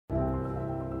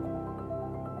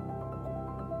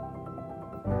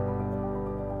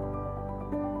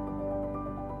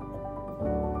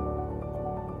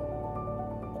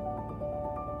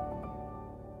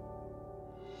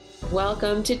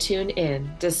Welcome to Tune In,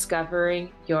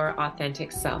 Discovering Your Authentic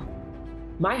Self.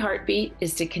 My heartbeat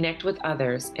is to connect with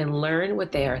others and learn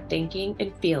what they are thinking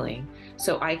and feeling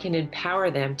so I can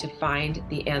empower them to find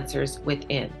the answers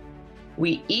within.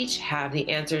 We each have the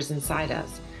answers inside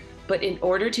us, but in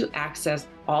order to access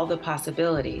all the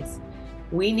possibilities,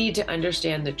 we need to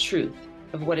understand the truth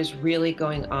of what is really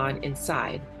going on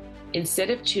inside, instead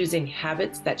of choosing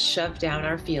habits that shove down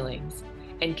our feelings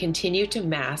and continue to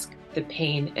mask the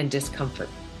pain and discomfort.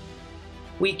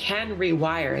 We can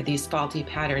rewire these faulty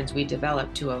patterns we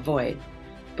develop to avoid,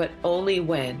 but only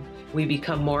when we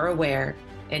become more aware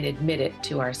and admit it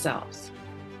to ourselves.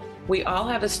 We all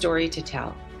have a story to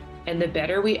tell, and the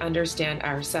better we understand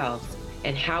ourselves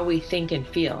and how we think and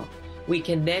feel, we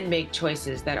can then make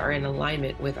choices that are in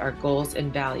alignment with our goals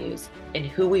and values and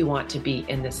who we want to be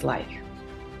in this life.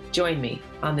 Join me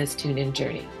on this tune-in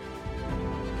journey.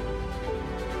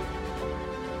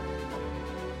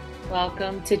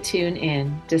 Welcome to Tune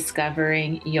In,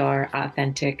 Discovering Your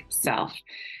Authentic Self.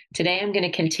 Today, I'm going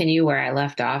to continue where I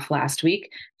left off last week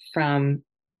from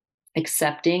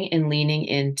accepting and leaning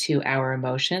into our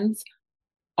emotions,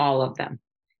 all of them.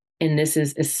 And this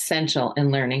is essential in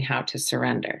learning how to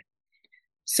surrender.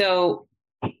 So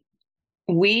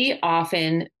we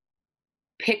often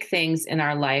pick things in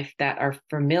our life that are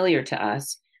familiar to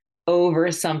us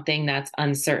over something that's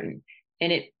uncertain.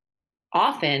 And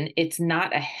it's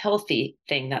not a healthy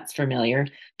thing that's familiar,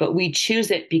 but we choose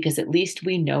it because at least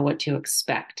we know what to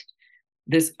expect.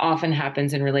 This often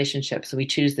happens in relationships. We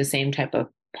choose the same type of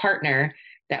partner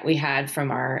that we had from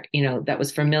our, that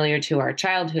was familiar to our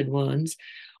childhood wounds,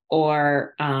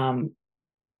 or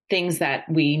things that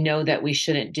we know that we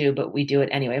shouldn't do, but we do it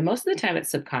anyway. Most of the time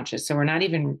it's subconscious, so we're not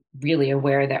even really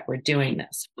aware that we're doing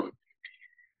this.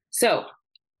 So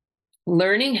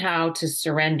learning how to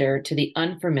surrender to the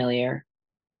unfamiliar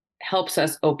helps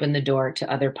us open the door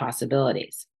to other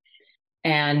possibilities.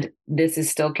 And this is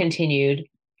still continued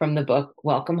from the book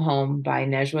Welcome Home by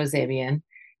Nejwa Zabian.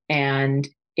 And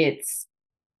it's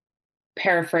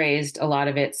paraphrased, a lot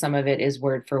of it. Some of it is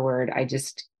word for word. I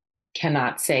just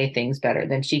cannot say things better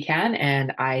than she can.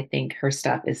 And I think her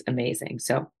stuff is amazing.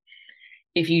 So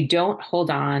if you don't hold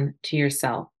on to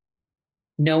yourself,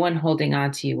 no one holding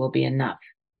on to you will be enough.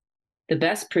 The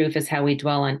best proof is how we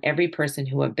dwell on every person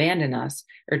who abandoned us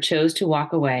or chose to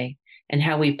walk away, and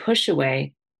how we push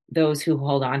away those who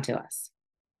hold on to us.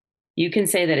 You can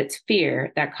say that it's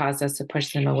fear that caused us to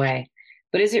push them away,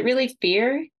 but is it really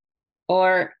fear?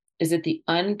 Or is it the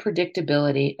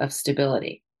unpredictability of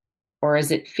stability? Or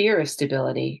is it fear of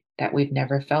stability that we've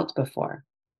never felt before?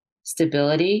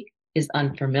 Stability is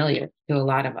unfamiliar to a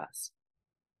lot of us.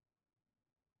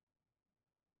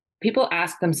 People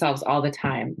ask themselves all the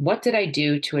time, what did I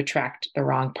do to attract the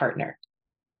wrong partner?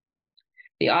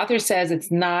 The author says it's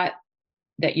not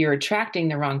that you're attracting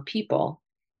the wrong people.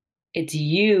 It's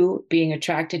you being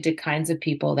attracted to kinds of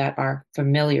people that are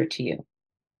familiar to you.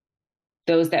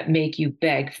 Those that make you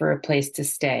beg for a place to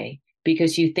stay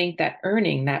because you think that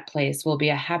earning that place will be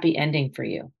a happy ending for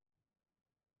you.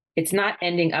 It's not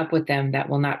ending up with them that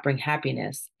will not bring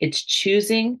happiness. It's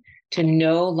choosing to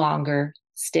no longer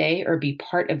stay or be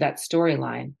part of that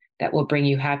storyline that will bring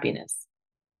you happiness.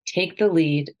 Take the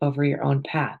lead over your own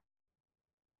path.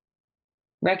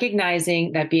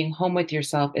 Recognizing that being home with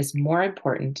yourself is more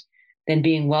important than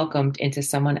being welcomed into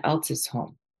someone else's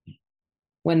home.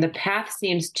 When the path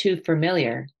seems too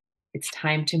familiar, it's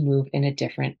time to move in a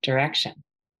different direction.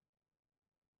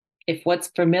 If what's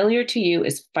familiar to you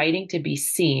is fighting to be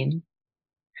seen,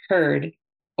 heard,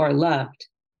 or loved,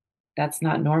 that's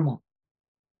not normal.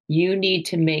 You need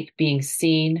to make being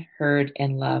seen, heard,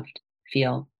 and loved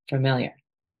feel familiar.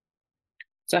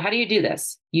 So how do you do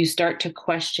this? You start to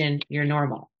question your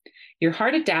normal. Your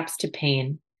heart adapts to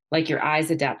pain like your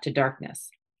eyes adapt to darkness.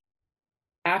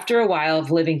 After a while of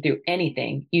living through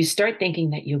anything, you start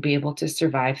thinking that you'll be able to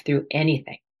survive through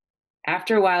anything.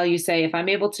 After a while, you say, if I'm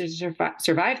able to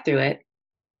survive through it,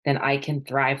 then I can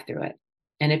thrive through it.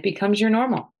 And it becomes your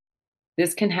normal.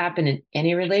 This can happen in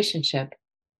any relationship,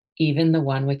 even the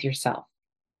one with yourself.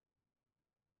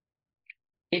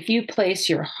 If you place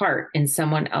your heart in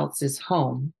someone else's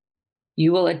home,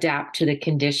 you will adapt to the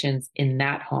conditions in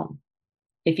that home.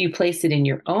 If you place it in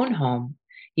your own home,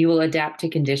 you will adapt to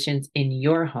conditions in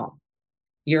your home.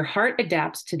 Your heart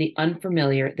adapts to the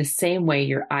unfamiliar the same way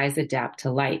your eyes adapt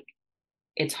to light.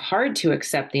 It's hard to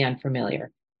accept the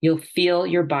unfamiliar. You'll feel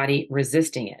your body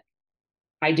resisting it.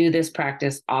 I do this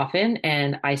practice often,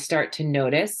 and I start to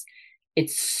notice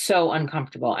it's so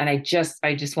uncomfortable. And I just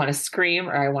want to scream,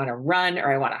 or I want to run, or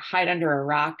I want to hide under a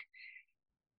rock.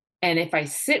 And if I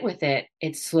sit with it,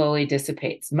 it slowly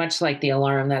dissipates, much like the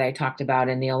alarm that I talked about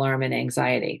in the alarm and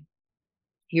anxiety.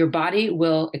 Your body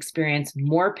will experience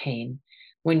more pain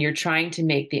when you're trying to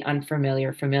make the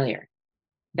unfamiliar familiar.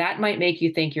 That might make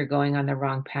you think you're going on the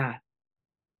wrong path.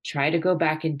 Try to go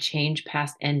back and change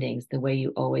past endings the way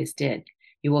you always did.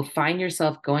 You will find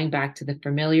yourself going back to the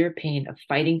familiar pain of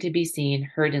fighting to be seen,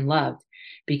 heard, and loved,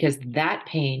 because that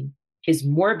pain is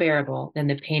more bearable than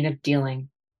the pain of dealing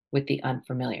with the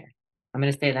unfamiliar. I'm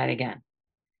going to say that again.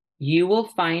 You will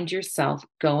find yourself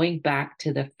going back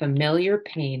to the familiar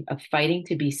pain of fighting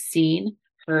to be seen,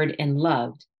 heard, and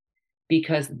loved,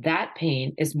 because that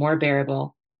pain is more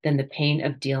bearable than the pain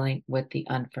of dealing with the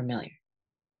unfamiliar.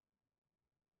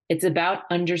 It's about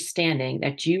understanding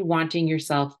that you wanting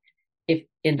yourself, if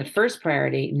in the first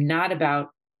priority, not about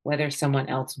whether someone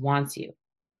else wants you.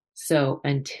 So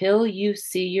until you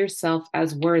see yourself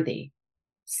as worthy,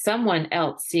 someone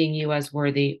else seeing you as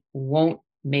worthy won't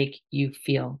make you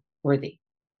feel worthy.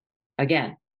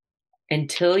 Again,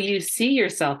 until you see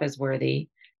yourself as worthy,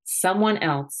 someone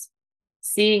else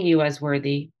seeing you as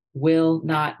worthy will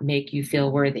not make you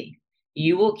feel worthy.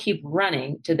 You will keep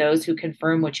running to those who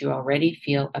confirm what you already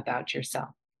feel about yourself.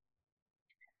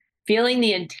 Feeling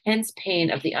the intense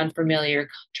pain of the unfamiliar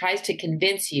tries to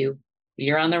convince you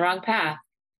you're on the wrong path.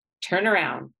 Turn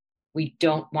around. We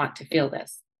don't want to feel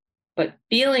this. But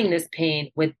feeling this pain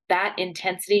with that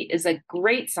intensity is a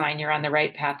great sign you're on the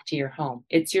right path to your home.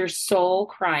 It's your soul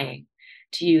crying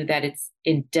to you that it's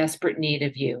in desperate need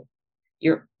of you.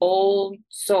 Your old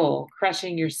soul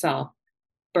crushing yourself,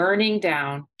 burning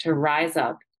down to rise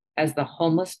up as the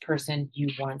homeless person you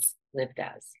once lived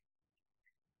as.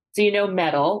 So,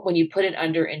 metal, when you put it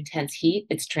under intense heat,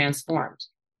 it's transformed.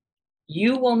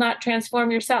 You will not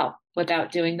transform yourself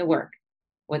without doing the work,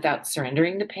 without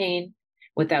surrendering the pain,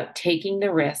 without taking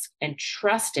the risk and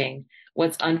trusting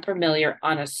what's unfamiliar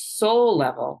on a soul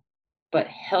level, but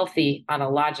healthy on a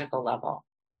logical level.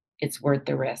 It's worth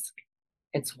the risk.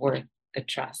 It's worth the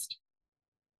trust.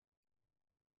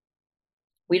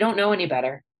 We don't know any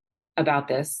better about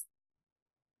this.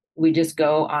 We just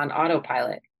go on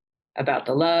autopilot about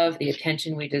the love, the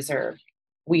attention we deserve.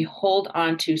 We hold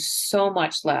on to so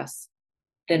much less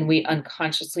than we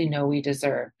unconsciously know we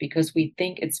deserve because we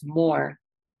think it's more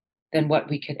than what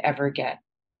we could ever get.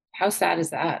 How sad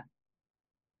is that?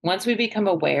 Once we become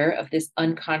aware of this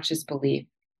unconscious belief,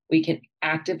 we can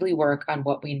actively work on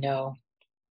what we know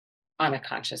on a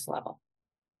conscious level.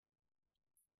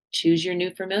 Choose your new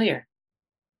familiar.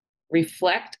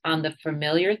 Reflect on the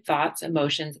familiar thoughts,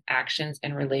 emotions, actions,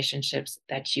 and relationships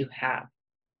that you have.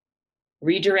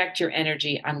 Redirect your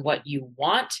energy on what you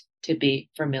want to be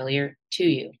familiar to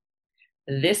you.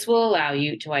 This will allow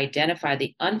you to identify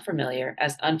the unfamiliar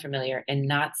as unfamiliar and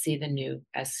not see the new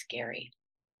as scary.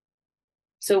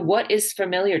 So, what is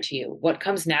familiar to you? What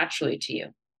comes naturally to you?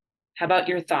 How about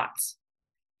your thoughts?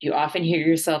 Do you often hear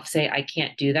yourself say, I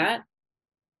can't do that?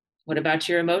 What about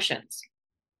your emotions?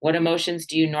 What emotions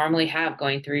do you normally have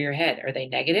going through your head? Are they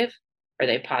negative? Are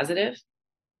they positive?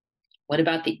 What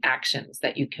about the actions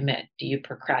that you commit? Do you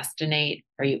procrastinate?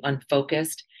 Are you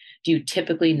unfocused? Do you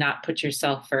typically not put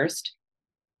yourself first?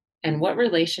 And what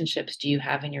relationships do you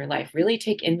have in your life? Really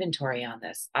take inventory on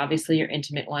this. Obviously, your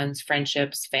intimate ones,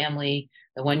 friendships, family,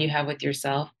 the one you have with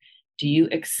yourself. Do you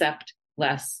accept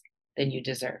less than you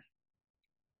deserve?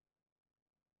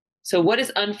 So what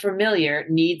is unfamiliar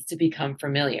needs to become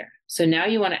familiar. So now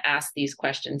you want to ask these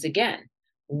questions again.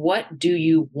 What do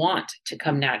you want to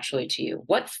come naturally to you?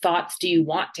 What thoughts do you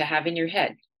want to have in your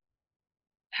head?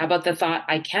 How about the thought,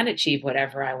 I can achieve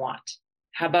whatever I want?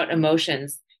 How about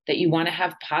emotions that you want to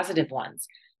have positive ones?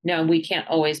 No, we can't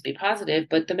always be positive,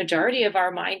 but the majority of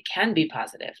our mind can be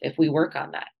positive if we work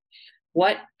on that.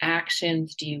 What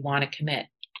actions do you want to commit?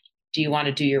 Do you want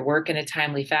to do your work in a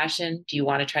timely fashion? Do you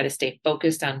want to try to stay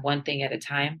focused on one thing at a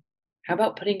time? How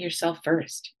about putting yourself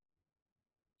first?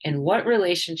 And what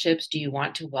relationships do you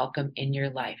want to welcome in your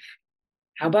life?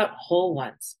 How about whole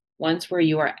ones? Ones where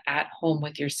you are at home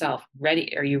with yourself.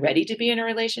 Ready? Are you ready to be in a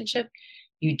relationship?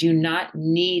 You do not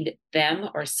need them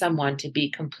or someone to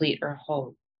be complete or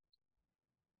whole.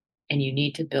 And you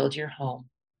need to build your home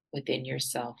within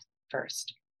yourself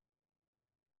first.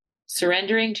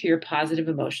 Surrendering to your positive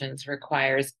emotions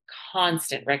requires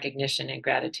constant recognition and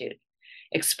gratitude.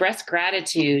 Express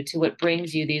gratitude to what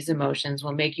brings you these emotions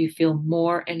will make you feel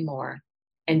more and more,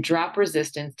 and drop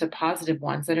resistance to positive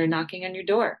ones that are knocking on your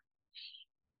door.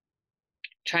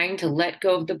 Trying to let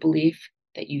go of the belief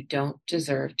that you don't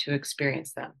deserve to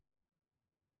experience them.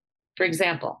 For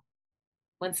example,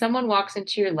 when someone walks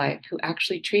into your life who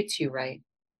actually treats you right,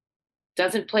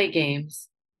 doesn't play games,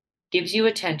 gives you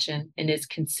attention, and is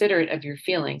considerate of your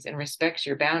feelings and respects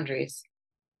your boundaries,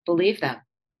 believe them.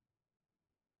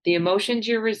 The emotions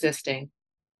you're resisting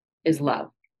is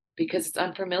love because it's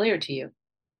unfamiliar to you.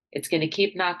 It's going to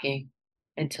keep knocking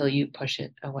until you push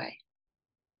it away.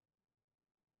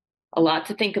 A lot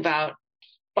to think about.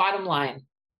 Bottom line,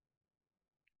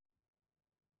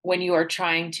 when you are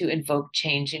trying to invoke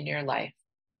change in your life,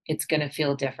 it's going to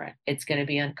feel different. It's going to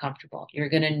be uncomfortable. You're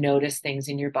going to notice things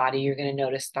in your body. You're going to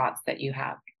notice thoughts that you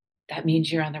have. That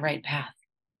means you're on the right path.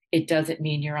 It doesn't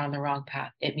mean you're on the wrong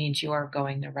path. It means you are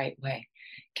going the right way.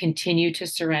 Continue to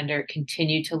surrender,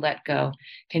 continue to let go,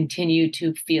 continue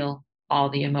to feel all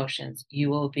the emotions. You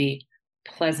will be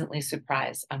pleasantly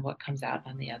surprised on what comes out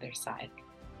on the other side.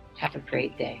 Have a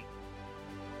great day.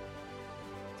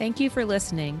 Thank you for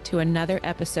listening to another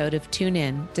episode of Tune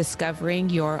In, Discovering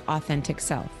Your Authentic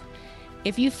Self.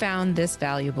 If you found this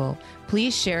valuable,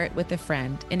 please share it with a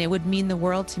friend, and it would mean the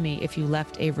world to me if you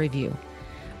left a review.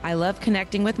 I love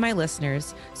connecting with my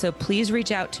listeners, so please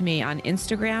reach out to me on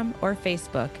Instagram or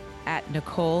Facebook at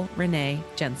Nicole Renee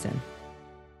Jensen.